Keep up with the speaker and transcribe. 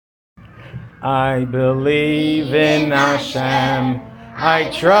I believe in Hashem. I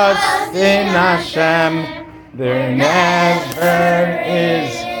trust in Hashem. There never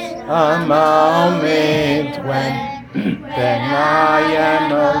is a moment when I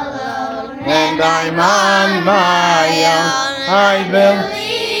am alone and I'm on my own. I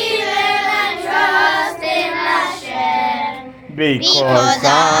believe and trust in Hashem because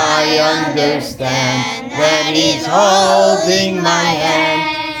I understand that He's holding my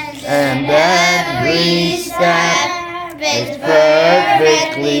hand. And every step is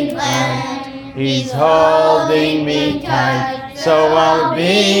perfectly planned. He's holding me tight, so I'll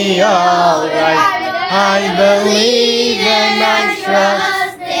be alright. I believe and I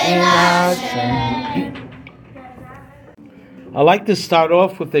trust in Hashem. I like to start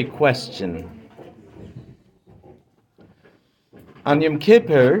off with a question. On Yom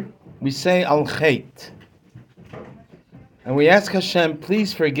Kippur, we say Al Chet. And we ask Hashem,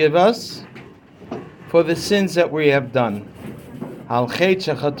 please forgive us for the sins that we have done. Al chet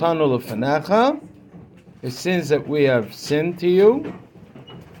shechatanu lefanecha, the sins that we have sinned to you.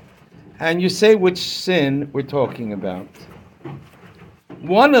 And you say which sin we're talking about.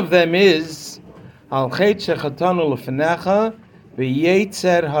 One of them is Al chet shechatanu lefanecha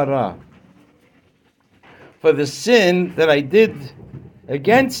v'Yetzer Harah, for the sin that I did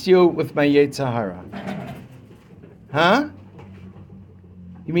against you with my Yetzer Harah. Huh?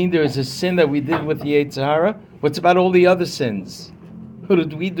 You mean there is a sin that we did with the Yetzer Harah? What's about all the other sins? Who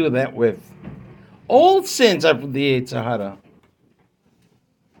did we do that with? All sins are from the Yetzer Harah.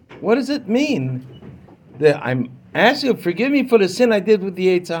 What does it mean? That I'm asking you, forgive me for the sin I did with the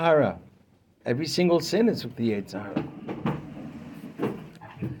Yetzer Harah. Every single sin is with the Yetzer Harah.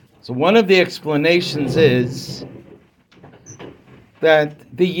 So one of the explanations is that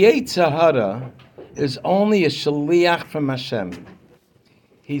the Yetzer Harah is only a shaliach from Hashem.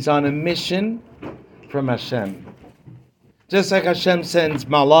 He's on a mission from Hashem. Just like Hashem sends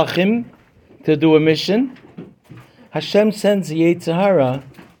malachim to do a mission, Hashem sends the Yetzer Harah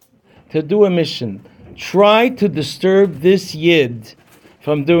to do a mission. Try to disturb this yid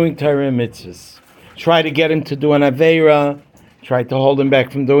from doing Torah mitzvahs. Try to get him to do an aveira. Try to hold him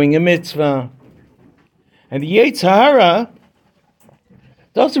back from doing a mitzvah. And the Yetzer Harah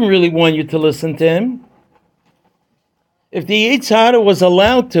doesn't really want you to listen to him. If the Yetzer Harah was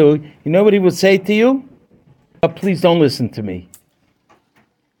allowed to, you know what he would say to you? Oh, please don't listen to me.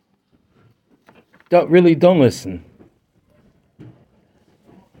 Don't listen.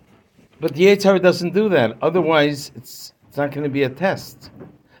 But the Yetzer Harah doesn't do that. Otherwise, it's not going to be a test.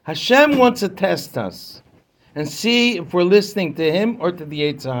 Hashem wants to test us and see if we're listening to Him or to the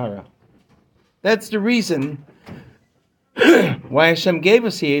Yetzer Harah. That's the reason why Hashem gave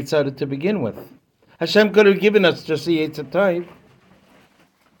us the Yetzer Harah to begin with. Hashem could have given us just the Yetzer Tov.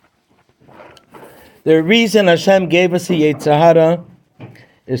 The reason Hashem gave us the Yetzer Harah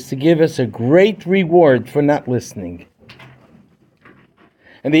is to give us a great reward for not listening.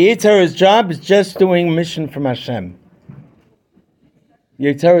 And the Yetzer Harah's job is just doing mission from Hashem.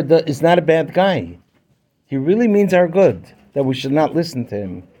 Yetzer Harah is not a bad guy. He really means our good, that we should not listen to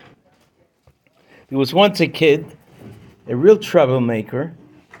him. There was once a kid, a real troublemaker,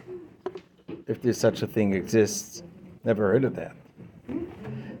 if there's such a thing exists. Never heard of that.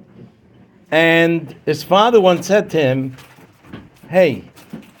 And his father once said to him, hey,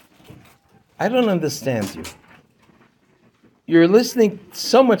 I don't understand you. You're listening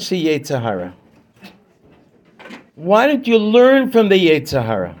so much to Yetzer Harah. Why don't you learn from the Yetzer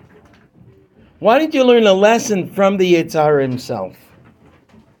Harah? Why didn't you learn a lesson from the Yetzer Harah himself?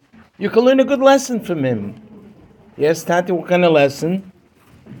 You can learn a good lesson from him. Yes, Tati, what kind of lesson?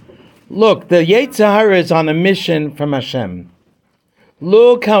 Look, the Yetzer Harah is on a mission from Hashem.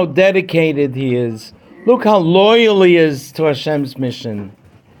 Look how dedicated he is. Look how loyal he is to Hashem's mission.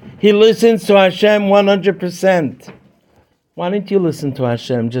 He listens to Hashem 100%. Why don't you listen to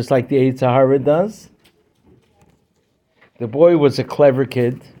Hashem just like the Yetzer Harah does? The boy was a clever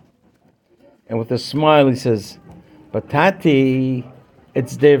kid. And with a smile he says, but Tati,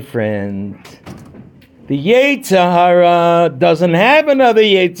 it's different. The Yetzer Harah doesn't have another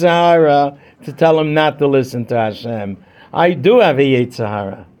Yetzer Harah to tell him not to listen to Hashem. I do have a Yetzer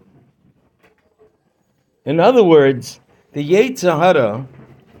Harah. In other words, the Yetzer Harah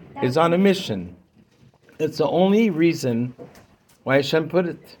is on a mission. It's the only reason why Hashem put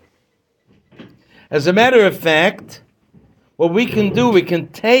it. As a matter of fact, what we can do, we can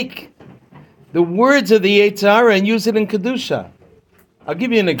take the words of the Yetzer Harah and use it in Kedusha. I'll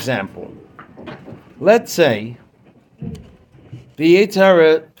give you an example. Let's say the Yetzer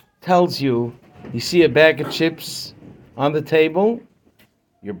Harah tells you, you see a bag of chips on the table,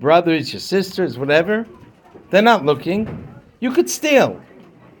 your brothers, your sisters, whatever. They're not looking. You could steal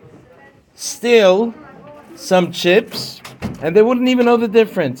some chips, and they wouldn't even know the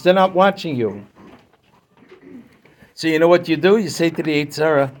difference. They're not watching you. So you know what you do? You say to the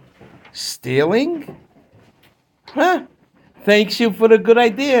Yetzer, stealing? Huh? Thanks you for the good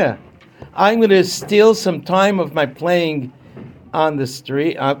idea. I'm going to steal some time of my playing on the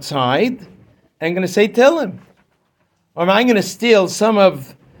street outside. I'm going to say, tell him. Or I'm going to steal some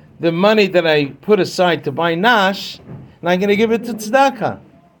of the money that I put aside to buy nash, and I'm going to give it to tzedakah.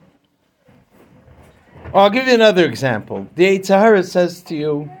 Or I'll give you another example. The Yetzer says to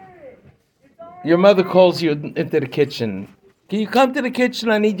you, your mother calls you into the kitchen. Can you come to the kitchen?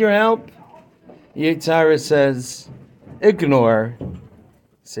 I need your help. Yetzer says, ignore.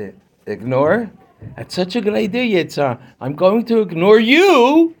 Say, ignore? That's such a good idea, Yetzer. I'm going to ignore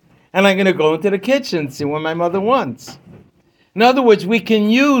you, and I'm going to go into the kitchen and see what my mother wants. In other words, we can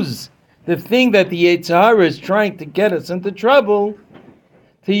use the thing that the Yetzer is trying to get us into trouble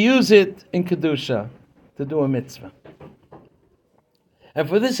to use it in Kedusha, to do a mitzvah. And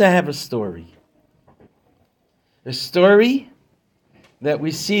for this I have a story. A story that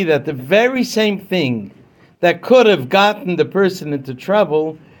we see that the very same thing that could have gotten the person into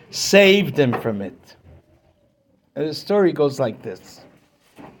trouble saved him from it. And the story goes like this.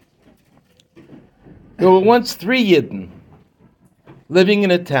 There were once 3 Yidden living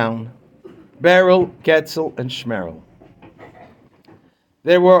in a town, Beryl, Yetzer, and Shmerel.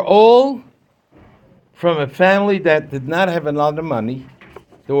 They were all from a family that did not have a lot of money.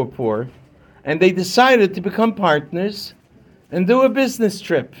 They were poor. And they decided to become partners and do a business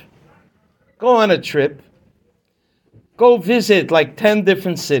trip. Go on a trip. Go visit like 10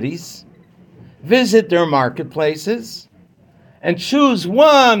 different cities. Visit their marketplaces. And choose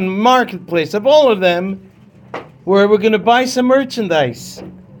one marketplace of all of them where we're going to buy some merchandise.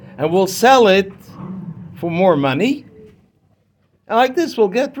 And we'll sell it for more money. And like this, we'll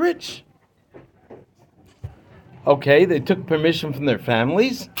get rich. Okay, they took permission from their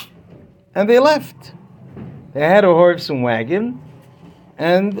families. And they left. They had a horse and wagon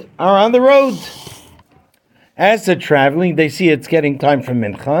and are on the road. As they're traveling, they see it's getting time for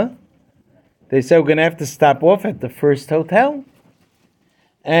mincha. They say, we're going to have to stop off at the first hotel.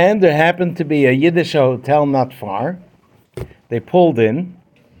 And there happened to be a Yiddish hotel not far. They pulled in.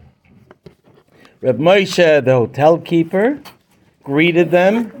 Reb Moshe, the hotel keeper, greeted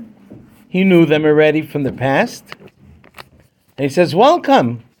them. He knew them already from the past. And he says,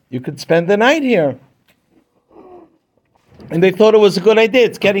 welcome. You could spend the night here. And they thought it was a good idea.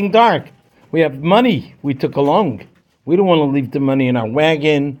 It's getting dark. We have money we took along. We don't want to leave the money in our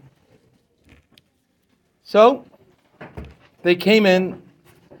wagon. So they came in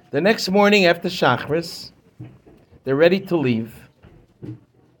the next morning after Shachris. They're ready to leave.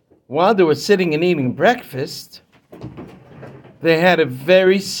 While they were sitting and eating breakfast, they had a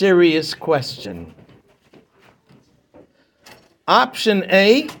very serious question. Option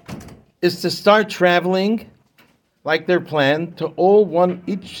A is to start traveling like they're planned to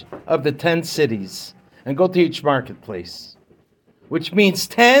each of the 10 cities and go to each marketplace, which means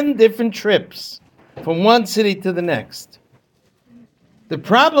 10 different trips from one city to the next. The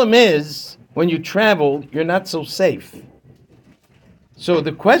problem is when you travel, you're not so safe. So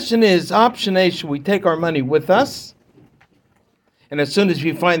the question is, option A, should we take our money with us? And as soon as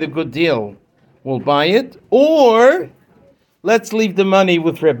we find a good deal, we'll buy it. Or let's leave the money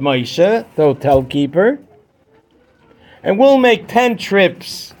with Reb Moshe, the hotel keeper, and we'll make 10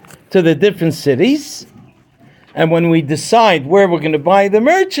 trips to the different cities. And when we decide where we're going to buy the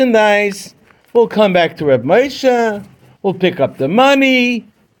merchandise, we'll come back to Reb Moshe, we'll pick up the money,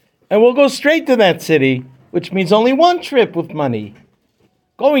 and we'll go straight to that city, which means only one trip with money.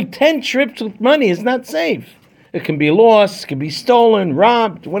 Going 10 trips with money is not safe. It can be lost, it can be stolen,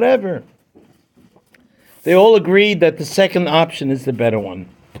 robbed, whatever. They all agreed that the second option is the better one.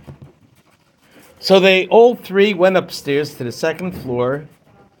 So they all 3 went upstairs to the second floor.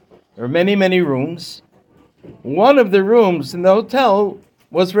 There were many, many rooms. One of the rooms in the hotel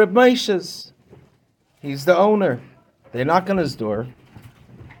was Reb Moshe's. He's the owner. They knock on his door.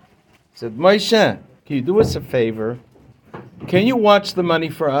 Said, Moshe, can you do us a favor? Can you watch the money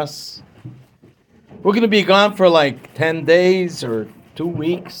for us? We're going to be gone for like 10 days or 2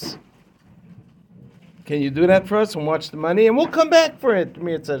 weeks. Can you do that for us and watch the money? And we'll come back for it,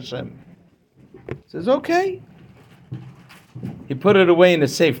 Yetzer Hashem. He says, okay. He put it away in a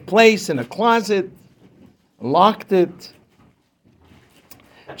safe place, in a closet, locked it.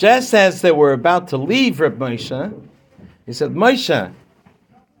 Just as they were about to leave Reb Moshe, he said, Moshe,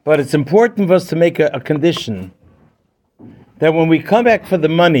 but it's important for us to make a condition. that when we come back for the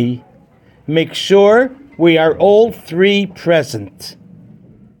money, make sure we are all three present.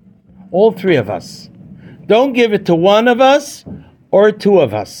 All three of us. Don't give it to one of us or two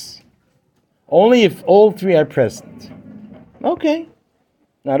of us. Only if all three are present. Okay,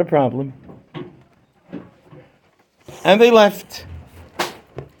 not a problem. And they left.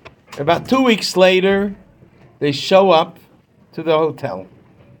 About 2 weeks later, they show up to the hotel.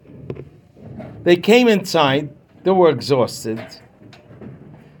 They came inside. They were exhausted.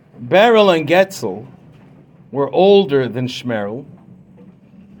 Beryl and Yetzer were older than Shmerel.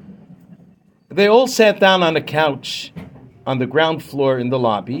 They all sat down on a couch on the ground floor in the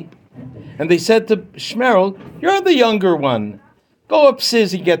lobby, and they said to Shmerel, "You're the younger one. Go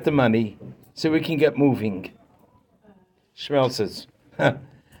upstairs and get the money so we can get moving." Shmerel says,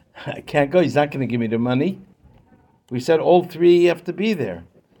 "I can't go. He's not going to give me the money. We said all three have to be there."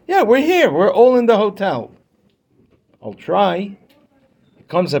 "Yeah, we're here. We're all in the hotel." "I'll try." He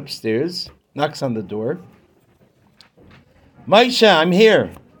comes upstairs, knocks on the door. "Moshe, I'm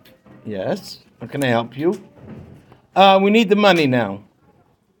here." "Yes, how can I help you?" We need the money now."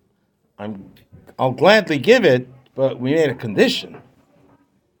 I'll gladly give it, but we made a condition.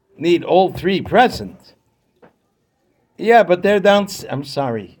 Need all three present." "Yeah, but they're downstairs." "I'm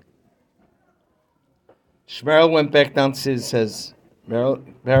sorry." Shmerel went back downstairs and says,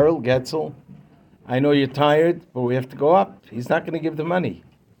 Beryl, Yetzer, I know you're tired, but we have to go up. He's not going to give the money.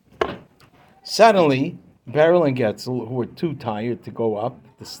 Suddenly, Beryl and Yetzer, who were too tired to go up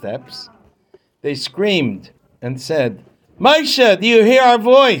the steps, they screamed and said, "Moshe, do you hear our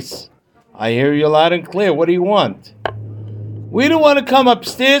voice?" "I hear you loud and clear. What do you want?" "We don't want to come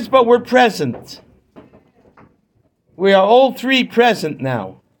upstairs, but we're present. We are all three present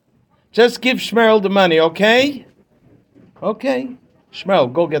now. Just give Shmerel the money, okay?" "Okay."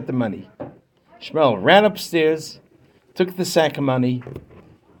 "Shmerel, go get the money." Shmerel ran upstairs, took the sack of money.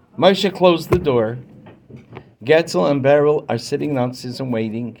 Moshe closed the door. Yetzer and Beryl are sitting downstairs and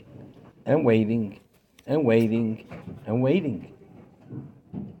waiting, and waiting, and waiting, and waiting.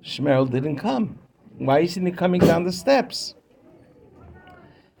 Shmerel didn't come. Why isn't he coming down the steps?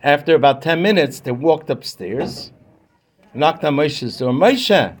 After about 10 minutes, they walked upstairs, knocked on Moshe's door.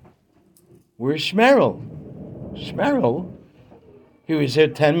 "Moshe, where's Shmerel?" "Shmerel? He was here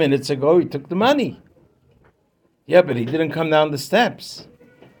 10 minutes ago. He took the money." "Yeah, but he didn't come down the steps."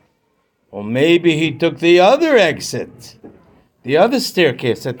 "Well, maybe he took the other exit, the other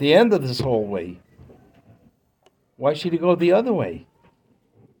staircase at the end of this hallway." "Why should he go the other way?"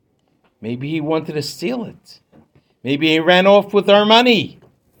 "Maybe he wanted to steal it. Maybe he ran off with our money.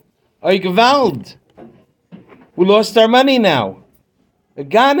 Oy Gewalt. We lost our money now. A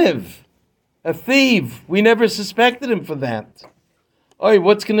Ganev, a thief. We never suspected him for that. Oy,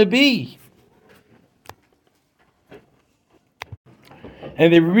 what's going to be?"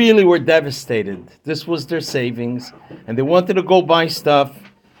 And they really were devastated. This was their savings, and they wanted to go buy stuff,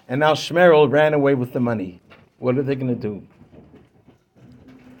 and now Shmerel ran away with the money. What are they going to do?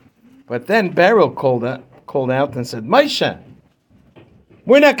 But then Beryl called out and said, "Moshe,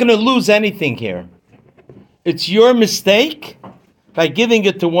 we're not going to lose anything here. It's your mistake by giving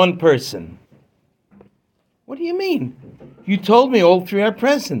it to one person." "What do you mean? You told me all three are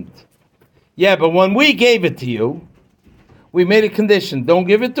present." "Yeah, but when we gave it to you, we made a condition. Don't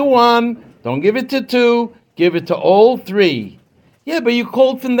give it to one, don't give it to two, give it to all three." "Yeah, but you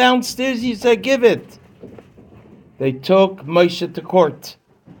called from downstairs, you said give it." They took Moshe to court.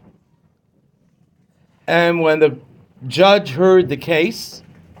 And when the judge heard the case,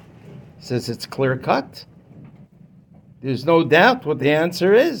 says it's clear cut. There's no doubt what the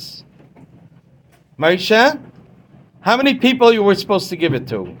answer is. Moshe, how many people you were supposed to give it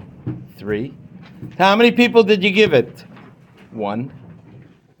to? 3. How many people did you give it? 1.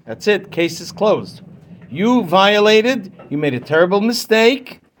 That's it. Case is closed. You violated, you made a terrible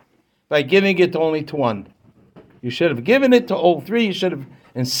mistake by giving it only to 1. You should have given it to all 3. You should have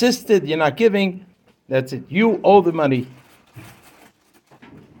insisted you're not giving. That's it. You owe the money.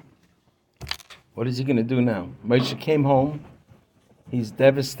 What is he going to do now? Moshe came home. He's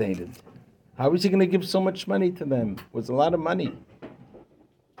devastated. How is he going to give so much money to them? It was a lot of money.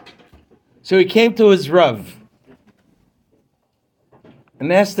 So he came to his Rav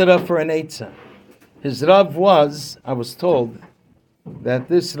and asked the Rav for an Yetzer. His Rav was, I was told, that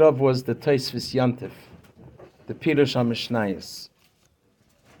this Rav was the Tosfos Yontif, the Pirush HaMishnayos.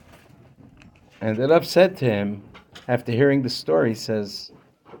 And the Rav said to him, after hearing the story, says,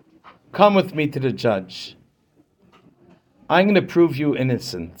 "Come with me to the judge. I'm going to prove you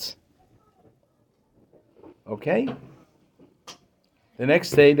innocent." Okay? The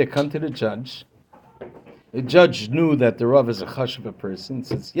next day, they come to the judge. The judge knew that the Rav is a chashuv person. He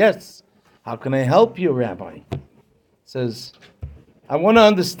says, yes, how can I help you, Rabbi? He says, I want to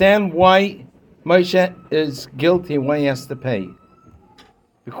understand why Moshe is guilty and why he has to pay.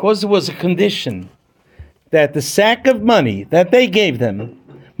 Because there was a condition that the sack of money that they gave them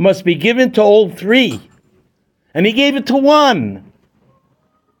must be given to all three. And he gave it to one.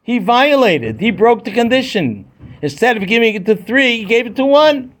 He violated. He broke the condition. Instead of giving it to three, he gave it to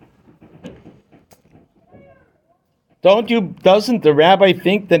one. Doesn't the rabbi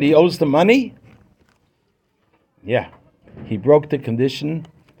think that he owes the money? Yeah. He broke the condition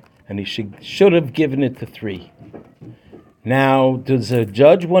and he should have given it to three. Now, does the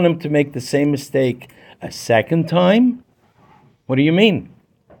judge want him to make the same mistake a second time? What do you mean?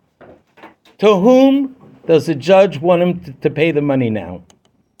 To whom does the judge want him to pay the money now?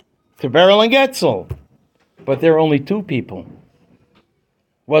 To Beryl and Yetzer. But there are only two people.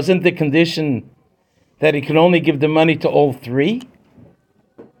 Wasn't the condition that he could only give the money to all three?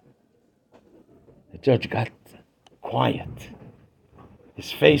 The judge got quiet.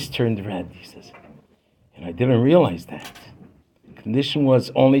 His face turned red. He says, and I didn't realize that. The condition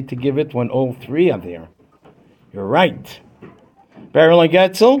was only to give it when all three are there. You're right. Beryl and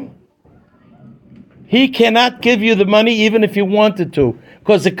Yetzer, he cannot give you the money even if he wanted to,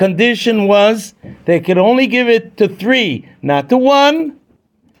 because the condition was they could only give it to three, not to one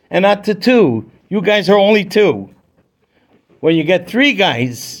and not to two. You guys are only two. When you get three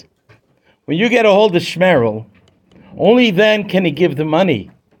guys, when you get a hold of Shmerel, only then can he give the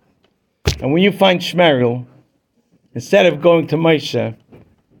money. And when you find Shmerel, instead of going to Moshe,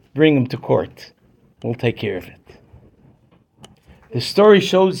 bring him to court. We'll take care of it. The story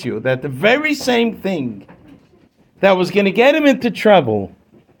shows you that the very same thing that was going to get him into trouble,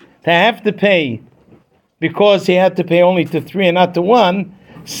 to have to pay because he had to pay only to three and not to one,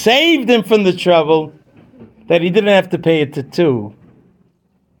 saved him from the trouble that he didn't have to pay it to two,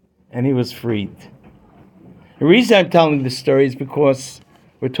 and he was freed. The reason I'm telling this story is because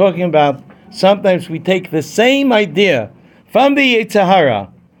we're talking about sometimes we take the same idea from the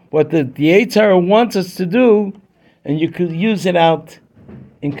Yetzer, what the Yetzer wants us to do, and you could use it out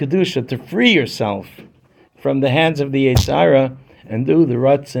in Kedusha to free yourself from the hands of the Yetzer and do the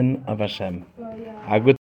Ratzon of Hashem.